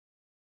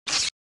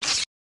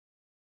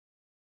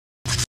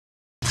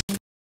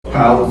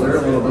Kyle, was there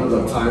a little bit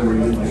of time where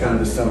you kind of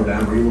just settled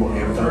down, were you a little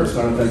amped up to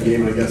start that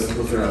game? I guess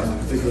was there a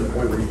particular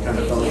point where you kind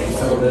of felt like you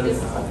settled in?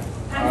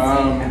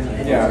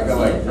 Yeah, I felt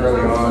like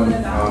early on,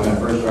 that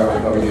first drive,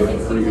 I thought we did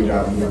a pretty good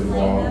job of moving the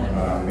ball,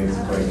 made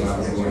some plays,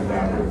 obviously went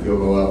down, put a field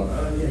goal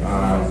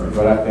up.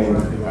 But I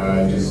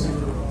think just,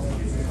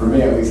 for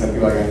me at least, I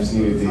feel like I just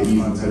needed to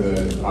ease into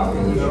the pocket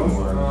a little bit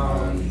more.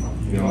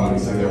 You know,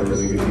 obviously they were a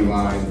really good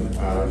D-line,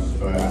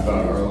 but I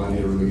thought our line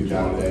did a really good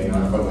job today, and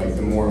I felt like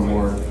the more and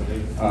more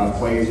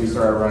plays we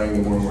started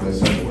running, the more and more they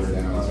started to wear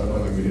down. So I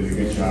felt like we did a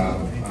good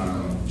job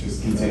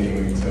just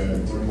continuing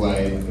to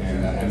play,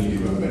 and I need to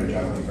do a better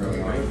job of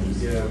early on.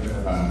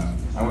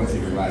 I wouldn't say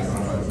relax,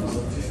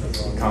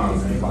 but calm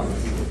and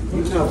focus.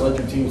 You kind of led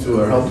your team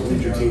to, or helped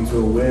lead your team to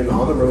a win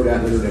on the road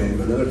at Notre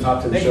Dame, another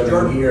top 10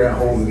 showdown here at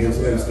home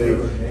against Penn State.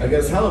 I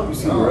guess how have you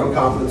seen your own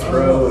confidence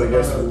grow, and I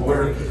guess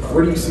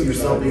where do you see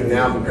yourself being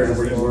now compared to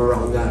where you were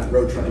on that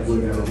road trip to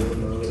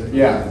Bloomington?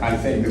 Yeah, I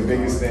think the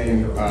biggest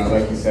thing,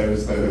 like you said,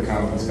 was the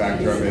confidence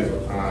factor of it,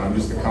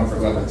 just the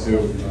comfort level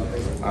too.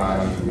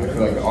 I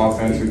feel like the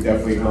offense we've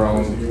definitely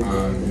grown. You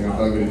know, I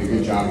feel like we did a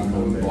good job of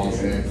moving the ball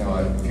today. I felt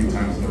like a few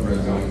times in the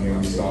red zone, you know,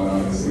 we saw it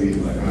obviously.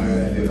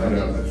 Did put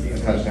up a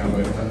touchdown,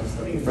 but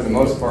for the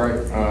most part,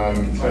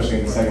 especially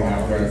in the second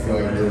half, where I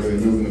feel like we were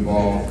really moving the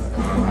ball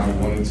how we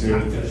wanted to,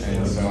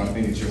 and so I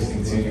think it's just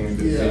continuing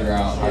to figure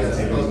out how to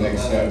take those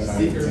next steps, how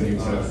to continue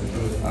to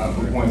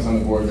put points on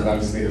the board. Because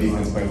obviously the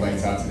defense played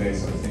lights out today,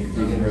 so I think if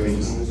we can really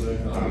just you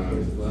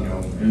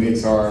know,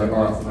 mix our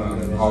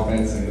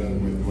offense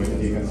and with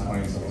the defense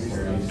playing, so it's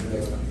very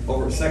easy.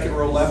 Over second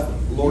row left,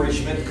 Lori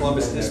Schmidt,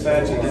 Columbus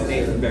Dispatch, and then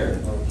Nathan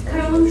Barrett.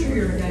 Kyle, I'm sure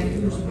you're a guy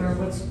who's aware of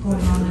what's going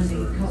on in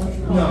the college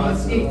football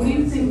landscape. What do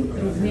you think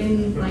a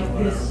win like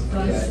this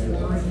does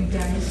for you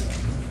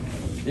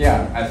guys?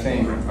 Yeah, I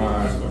think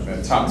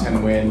a top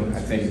 10 win, I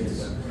think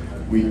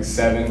week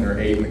 7 or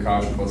 8 in the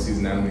college football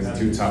season now leads to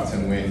 2 top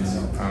 10 wins.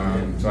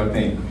 So I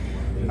think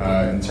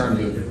in terms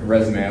of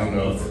resume, I don't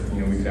know if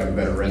we could have a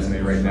better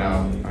resume right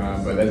now,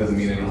 but that doesn't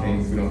mean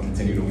anything if we don't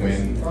continue to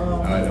win,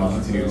 don't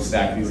continue to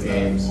stack these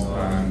games.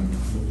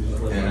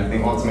 And I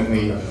think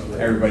ultimately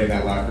everybody in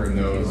that locker room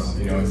knows,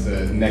 it's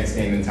the next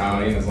game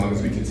mentality, and as long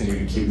as we continue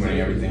to keep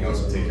winning, everything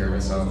else will take care of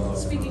itself.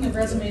 Speaking of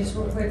resumes,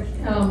 real quick,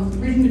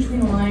 reading between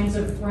the lines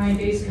of Ryan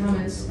Day's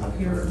comments up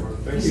here,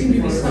 you seem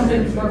to be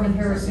stumping Marvin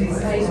Harrison's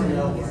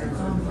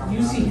Heisman.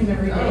 You see him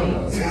every day.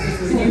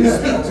 Can you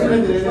speak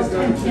to what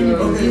kind of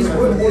candidate he is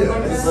for an award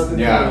like that?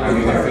 Yeah, I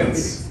mean, if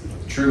it's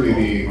truly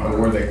the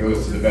award that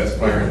goes to the best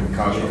player in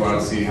college football, I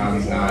don't see how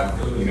he's not,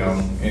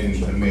 in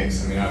the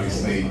mix. I mean,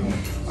 obviously,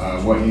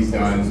 what he's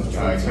done,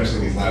 especially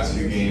these last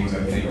few games,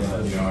 I think,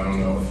 I don't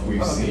know if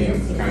we've seen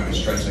kind of a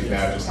stretch like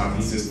that, just how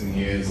consistent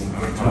he is,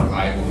 how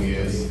reliable he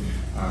is.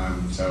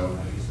 So,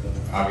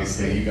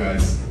 obviously, you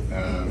guys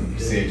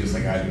see it just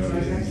like I do.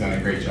 He's done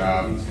a great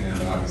job,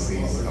 and obviously,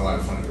 he's a lot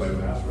of fun to play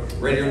with.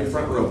 Right here in the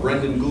front row,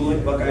 Brendan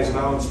Goulick, Buckeyes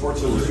Now and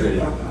Sports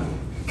Illustrated.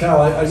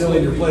 Kyle, I know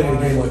when you're playing a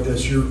game like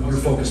this, you're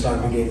focused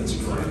on the game that's in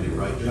front of you,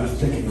 right? You're not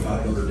thinking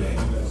about Notre Dame.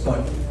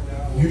 But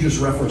you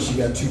just referenced you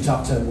got 2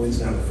 top 10 wins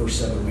now in the first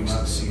 7 weeks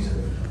of the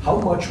season. How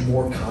much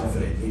more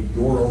confident in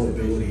your own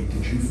ability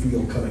did you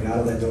feel coming out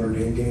of that Notre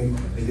Dame game?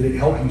 And did it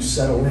help you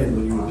settle in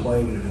when you were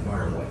playing in an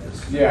environment like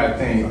this? Yeah, I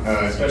think,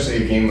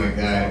 especially a game like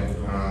that,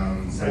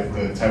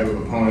 with the type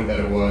of opponent that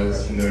it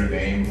was in Notre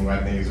Dame, who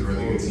I think is a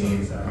really good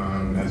team,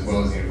 as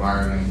well as the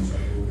environment.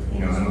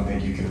 I don't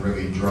think you can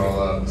really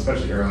draw up,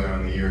 especially early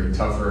on in the year, a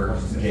tougher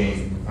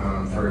game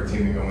for a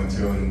team to go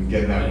into, and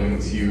getting that win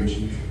was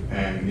huge.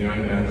 And I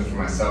know for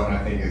myself, and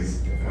I think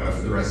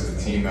for the rest of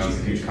the team, that was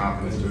a huge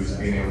confidence boost,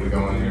 being able to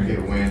go in there and get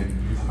a win.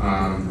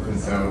 And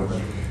so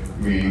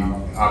we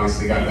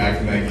obviously got back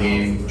from that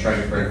game,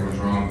 tried to correct what was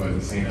wrong, but at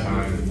the same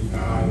time,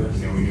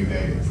 we knew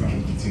that if we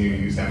can continue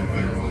to use that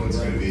momentum, it's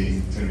going to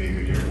be a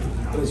good year.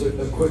 As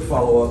a quick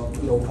follow-up,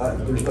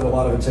 there's been a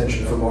lot of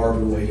attention from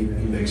Marvin the way he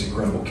makes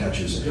incredible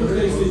catches.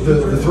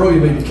 The throw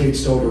you made to Kate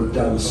Stover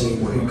down the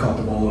seam where he caught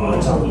the ball over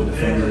the top of the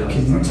defender,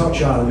 can you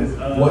touch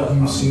on what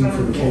you've seen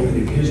from Kate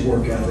and his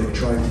work ethic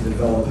trying to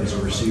develop as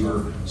a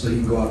receiver so he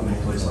can go out and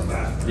make plays like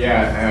that?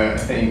 Yeah, I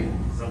think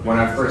when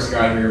I first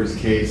got here, it was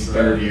Kate's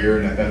 3rd year,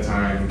 and at that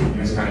time, he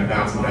was kind of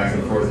bouncing back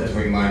and forth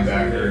between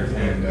linebacker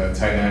and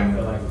tight end.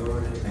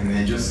 And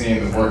then just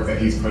seeing the work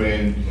that he's put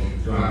in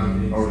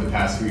over the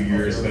past few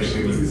years,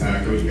 especially with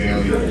Coach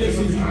Bailey,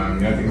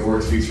 I think the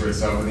work speaks for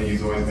itself. I think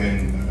he's always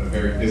been a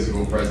very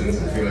physical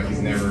presence. I feel like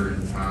he's never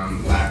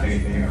lacked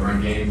anything in the run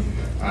game.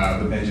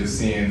 But then just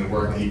seeing the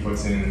work that he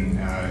puts in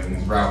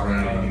his route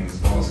running and his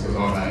ball skills,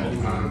 all that,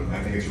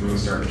 I think it's really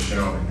starting to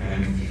show.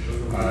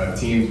 And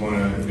teams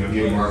want to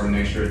give Marvin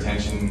extra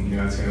attention.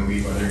 It's going to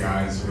leave other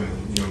guys with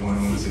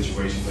one-on-one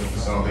situations like we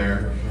saw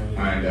there.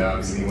 And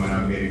obviously he went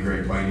out and made a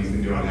great play, and he's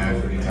been doing that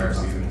for the entire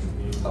season.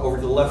 Over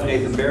to the left,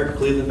 Nathan Barrett,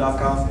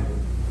 Cleveland.com.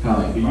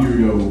 Like a year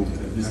ago,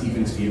 this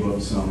defense gave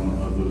up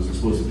some of those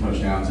explosive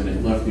touchdowns, and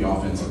it left the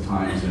offense at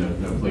times in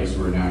a place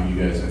where now you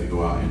guys have to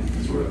go out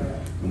and sort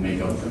of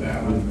make up for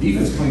that. With the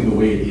defense playing the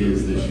way it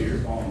is this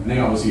year, and they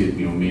obviously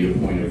made a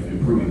point of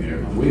improving there,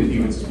 but the way the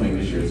defense is playing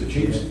this year, has it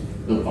changed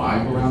the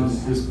vibe around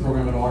this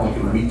program at all? Like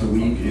in week to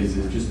week, is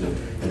it just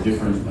a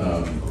different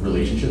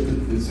relationship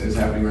that is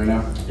happening right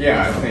now?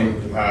 Yeah, I think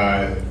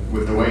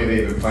with the way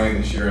they've been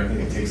playing this year, I think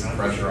it takes the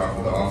pressure off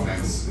of the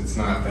offense. It's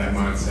not that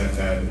mindset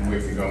that we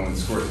have to go and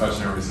score a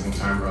touchdown every single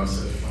time or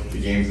else the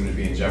game's going to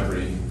be in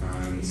jeopardy.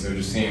 So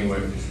just seeing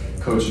what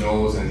Coach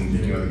Knowles and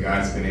the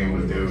guys have been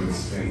able to do,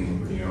 it's been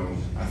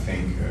I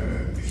think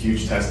a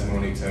huge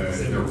testimony to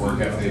their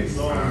work ethic.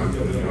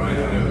 I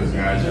know those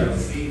guys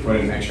are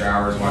putting extra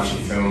hours watching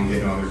film,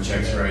 getting all their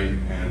checks right,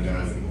 and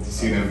to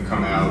see them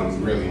come out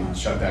and really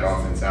shut that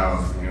offense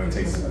out, it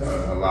takes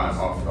a lot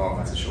off the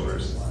offense's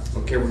shoulders.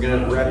 Okay, we're going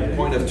to wrap at a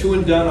point of 2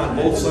 and done on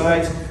both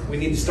sides. We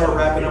need to start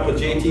wrapping up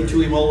with JT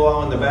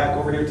Tuimoloau in the back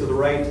over here to the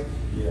right.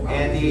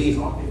 Andy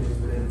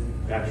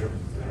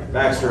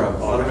Backstrom,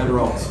 Letterman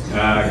Rollins.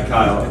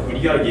 Kyle, when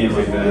you got a game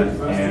like that,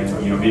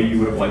 and maybe you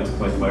would have liked to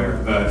play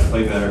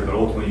better, but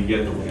ultimately you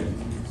get the win.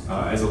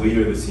 As a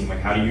leader of the team,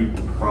 how do you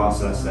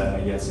process that,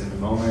 I guess, in the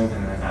moment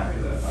and then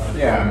after that?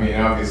 Yeah, I mean,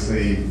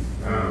 obviously,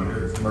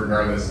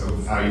 regardless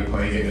of how you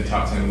play, getting a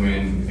top 10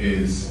 win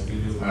is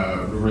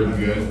really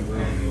good,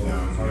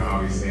 and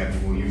obviously I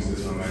think we'll use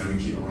this momentum and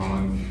keep it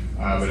rolling.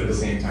 But at the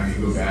same time,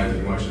 you go back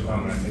and you watch the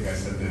film, and I think I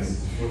said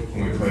this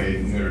when we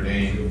played Notre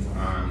Dame.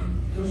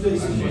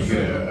 You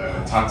get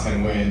a top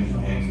 10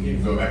 win, and you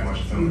go back and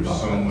watch the film.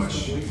 There's so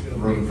much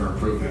room for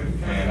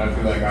improvement, and I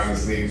feel like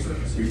obviously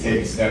we've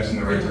taken steps in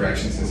the right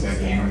direction since that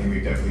game. I think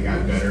we've definitely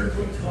gotten better,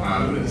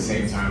 but at the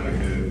same time,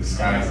 the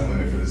sky's the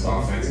limit for this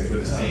offense and for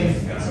this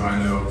team. And so I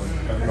know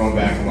going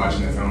back and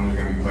watching the film, there's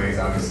going to be plays.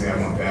 Obviously, I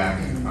went back.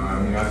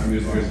 I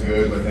think there's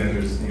good, but then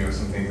there's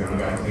some things that we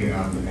got to clean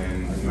up,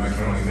 and I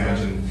can only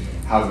imagine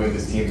how good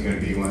this team's going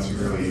to be once we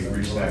really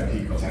reach that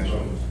peak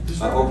potential.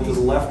 Over to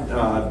the left,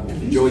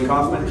 Joey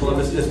Kaufman,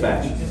 Columbus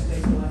Dispatch.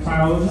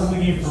 Kyle, this is the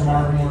game for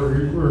Marvin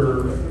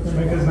where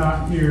Emeka's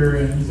not here,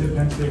 and he said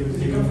Penn State was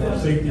giving him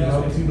safety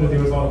help. It seems like there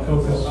was a lot of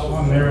focus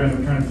on their end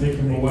of trying to take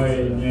him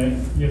away, and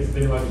yet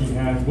stay like he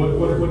has. What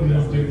did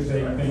he do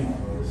today, you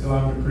think, to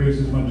allow him to produce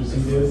as much as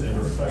he did?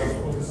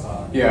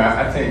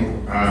 Yeah, I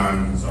think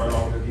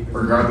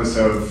regardless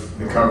of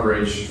the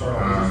coverage,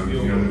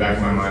 in the back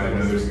of my mind, I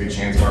know there's a good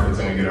chance Marvin's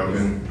going to get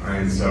open.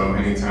 And so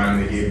anytime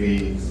they give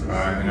me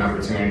an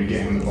opportunity to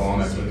get him the ball,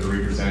 and that's what they're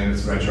representing,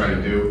 that's what I try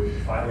to do.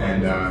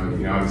 And,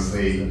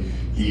 obviously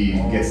he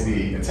gets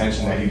the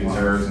attention that he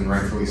deserves, and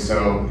rightfully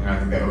so. And I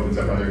think that opens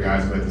up other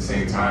guys, but at the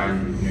same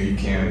time, you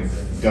can't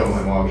double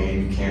him all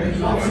game. You can't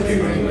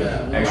give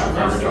him extra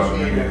coverage all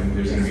game. And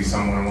there's going to be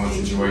some one-on-one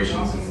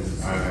situations.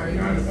 And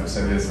I've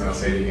said this and I'll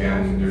say it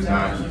again. There's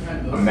not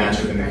a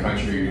matchup in the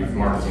country.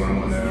 Marvin's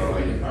one-on-one that I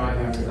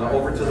don't like.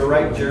 Over to the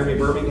right, Jeremy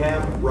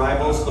Birmingham,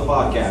 Rivals, the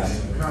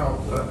podcast.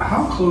 Kyle,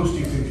 how close do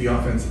you think the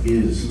offense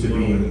is to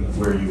being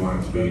where you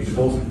want it to be?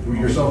 Both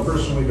yourself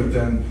personally, but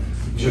then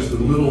just the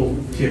little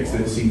kicks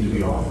that seem to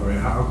be off. I mean,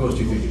 how close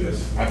do you think it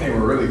is? I think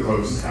we're really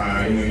close.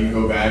 You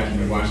go back and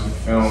you watch the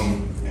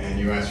film and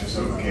you ask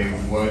yourself, okay,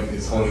 what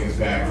is holding us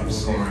back from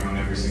scoring on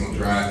every single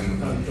drive,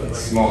 and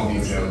small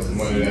details, and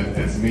whether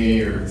that's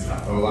me or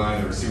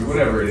O-line or receiver,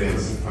 whatever it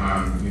is,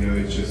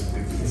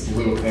 it's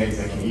little things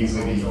that can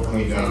easily be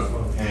cleaned up.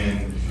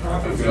 And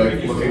I feel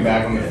like looking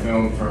back on the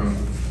film from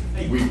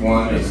week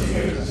 1,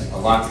 there's a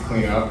lot to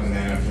clean up, and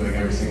then I feel like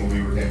every single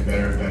week we're getting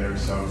better and better.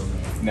 So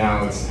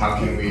now it's how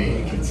can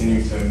we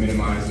continue to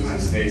minimize those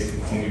mistakes,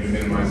 continue to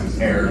minimize those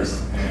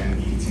errors,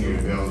 and continue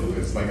to build,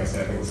 because like I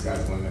said, I think the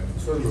sky's the limit.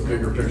 Sort of a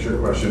bigger picture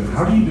question.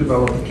 How do you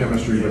develop the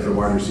chemistry with a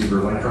wide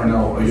receiver like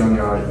Carnell, a young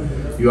guy?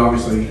 You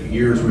obviously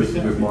years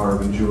with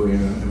Marv and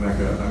Julian and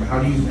Emeka. I mean,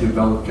 how do you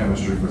develop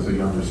chemistry with a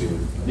young receiver?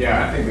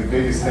 Yeah, I think the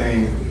biggest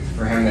thing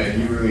for him that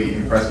he really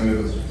impressed me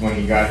with was when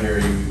he got here,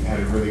 he had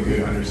a really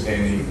good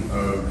understanding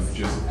of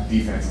just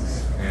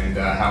defenses and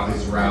how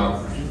his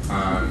route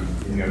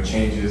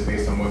changes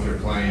based on what they're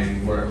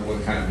playing,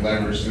 what kind of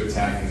leverage to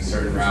attack in a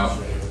certain route.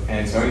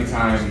 And so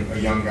anytime a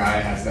young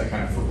guy has that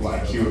kind of football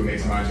IQ, it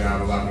makes my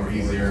job a lot more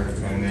easier.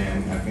 And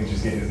then I think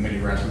just getting as many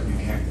reps as you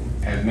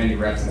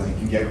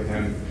can get with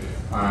him,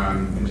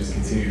 and just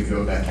continue to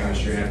build that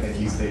chemistry. And I think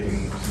he's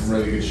taken some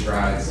really good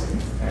strides.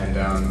 And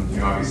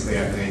obviously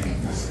I think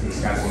this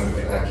guy's going to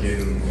make that kid,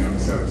 and I'm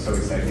so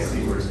excited to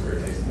see where his career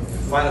takes him.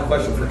 Final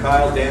question for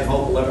Kyle, Dan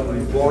Hope,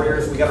 11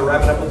 Warriors. We got to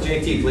wrap it up with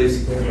JT,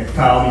 please. Yeah,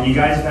 Kyle, you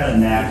guys have had a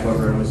knack,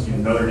 whether it was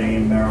Notre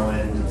Dame,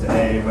 Maryland,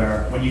 today,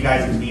 where when you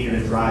guys have needed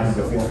a drive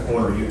in the fourth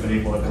quarter, you've been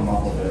able to come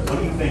up with it. What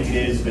do you think it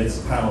is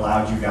that's kind of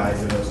allowed you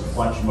guys in those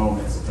clutch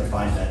moments to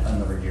find that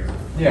another year?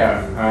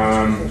 Yeah,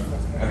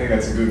 I think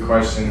that's a good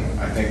question.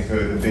 I think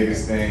the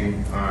biggest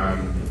thing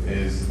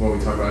is what we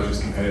talk about,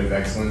 just competitive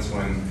excellence.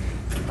 When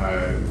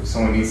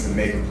someone needs to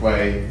make a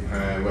play,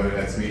 whether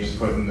that's me just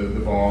putting the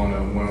ball in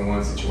a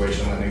one-on-one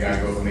situation, letting a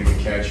guy go up and make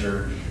a catch,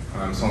 or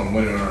someone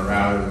winning on a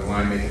route, or the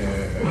line making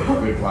a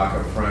good block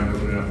up front,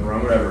 opening up the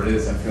run, whatever it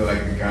is. I feel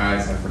like the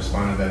guys have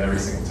responded to that every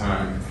single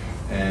time.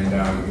 And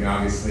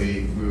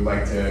obviously we would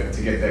like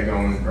to get that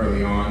going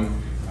early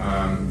on,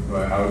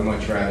 but I would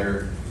much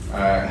rather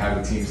have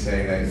the team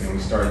say that we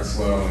started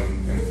slow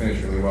and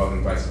finished really well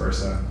than vice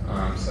versa.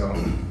 So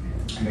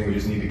I think we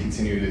just need to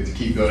continue to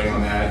keep building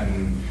on that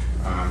and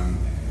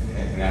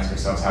ask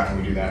ourselves how can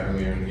we do that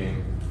earlier in the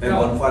game. And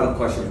one final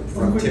question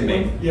from Tim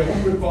May. Yeah,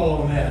 one quick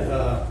follow on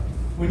that.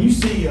 When you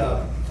see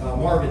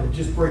Marvin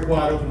just break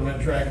wide open on that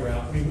track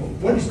route, I mean,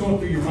 what is going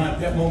through your mind at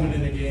that moment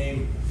in the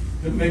game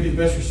that maybe the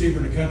best receiver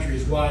in the country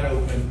is wide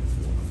open?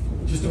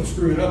 Just don't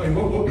screw it up. I mean,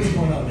 what was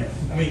going on there?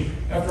 I mean,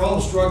 after all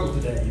the struggle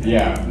today.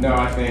 Yeah, no,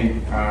 I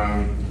think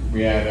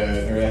we had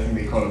I think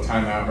they called a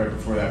timeout right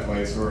before that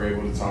play, so we were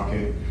able to talk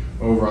it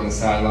over on the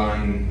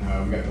sideline.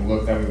 We got the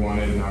look that we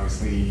wanted, and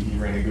obviously he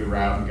ran a good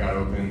route and got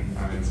open.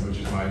 And so it's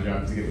just my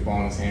job to get the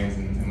ball in his hands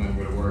and let him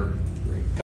go to work.